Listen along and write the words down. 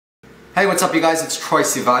Hey, what's up you guys, it's Troye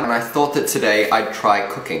Sivan, and I thought that today I'd try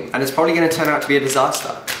cooking, and it's probably going to turn out to be a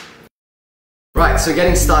disaster. Right, so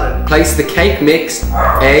getting started. Place the cake mix,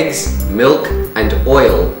 eggs, milk, and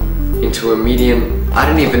oil into a medium... I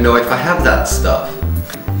don't even know if I have that stuff.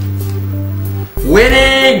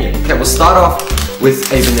 Winning! Okay, we'll start off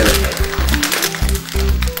with a vanilla cake.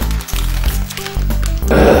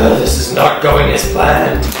 This is not going as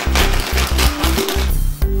planned.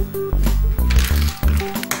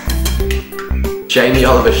 Jamie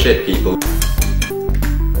Oliver shit, people.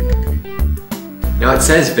 Now it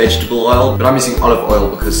says vegetable oil, but I'm using olive oil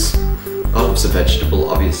because olive's a vegetable,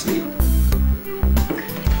 obviously.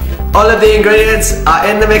 All of the ingredients are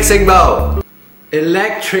in the mixing bowl.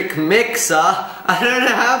 Electric mixer? I don't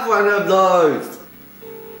have one of those.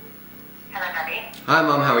 Hello, Daddy. Hi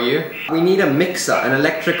Mom, how are you? We need a mixer, an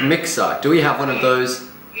electric mixer. Do we have one of those?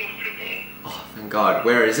 Yes, we do. Oh, thank God.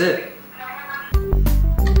 Where is it?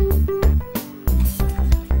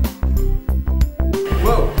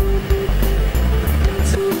 Whoa!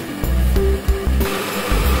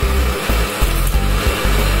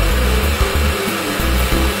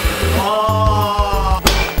 Oh!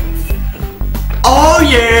 Oh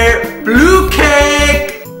yeah! Blue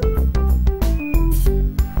cake!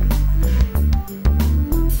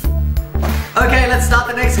 Okay, let's start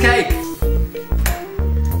the next cake.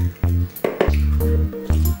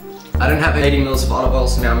 I don't have 80 mils of olive oil,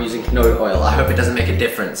 so now I'm using canola oil. I hope it doesn't make a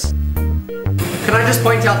difference. Can I just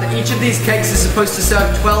point out that each of these cakes is supposed to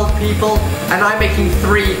serve 12 people, and I'm making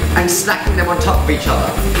 3 and stacking them on top of each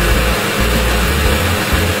other.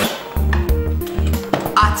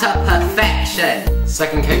 Utter perfection!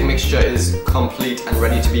 Second cake mixture is complete and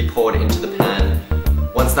ready to be poured into the pan.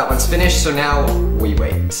 Once that one's finished, so now we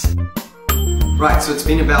wait. Right, so it's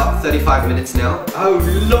been about 35 minutes now. Oh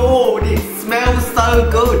Lord, it smells so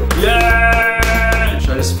good! Yeah! Should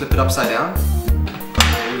I just flip it upside down?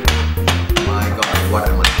 What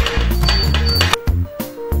am I doing?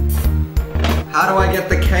 How do I get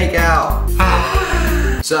the cake out?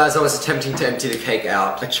 So as I was attempting to empty the cake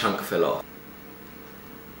out, a chunk fell off.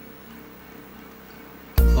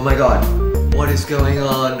 Oh my God, what is going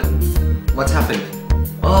on? What's happened?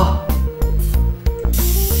 Oh!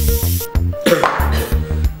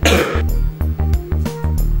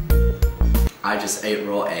 I just ate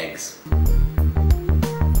raw eggs.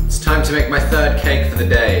 It's time to make my third cake for the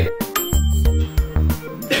day.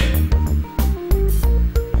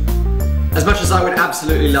 As much as I would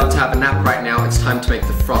absolutely love to have a nap right now, it's time to make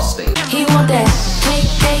the frosting. He want that cake,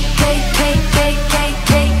 cake, cake, cake, cake,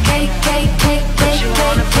 cake, cake, cake, cake,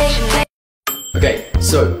 cake, cake. Okay,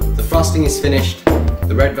 so the frosting is finished,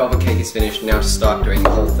 the red velvet cake is finished, now to start doing the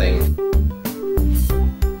whole thing.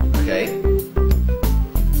 Okay.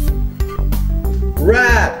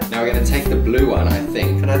 Rad! Now we're gonna take the blue one, I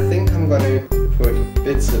think, and I think I'm gonna put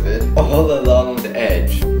bits of it all along the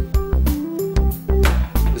edge.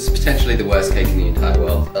 This is potentially the worst cake in the entire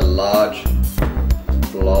world. A large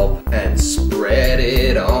blob and spread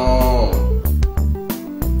it on.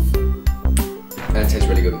 And it tastes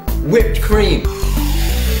really good. Whipped cream!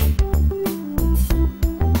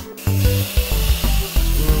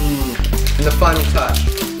 And the final touch.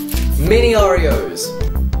 Mini Oreos!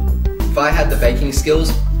 If I had the baking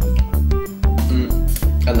skills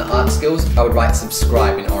and the art skills, I would write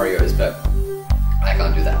subscribe in Oreos, but I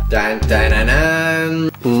can't do that. Dan, dan, dan, dan.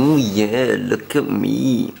 Oh yeah, look at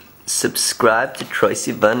me. Subscribe to Troye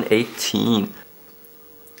Sivan 18.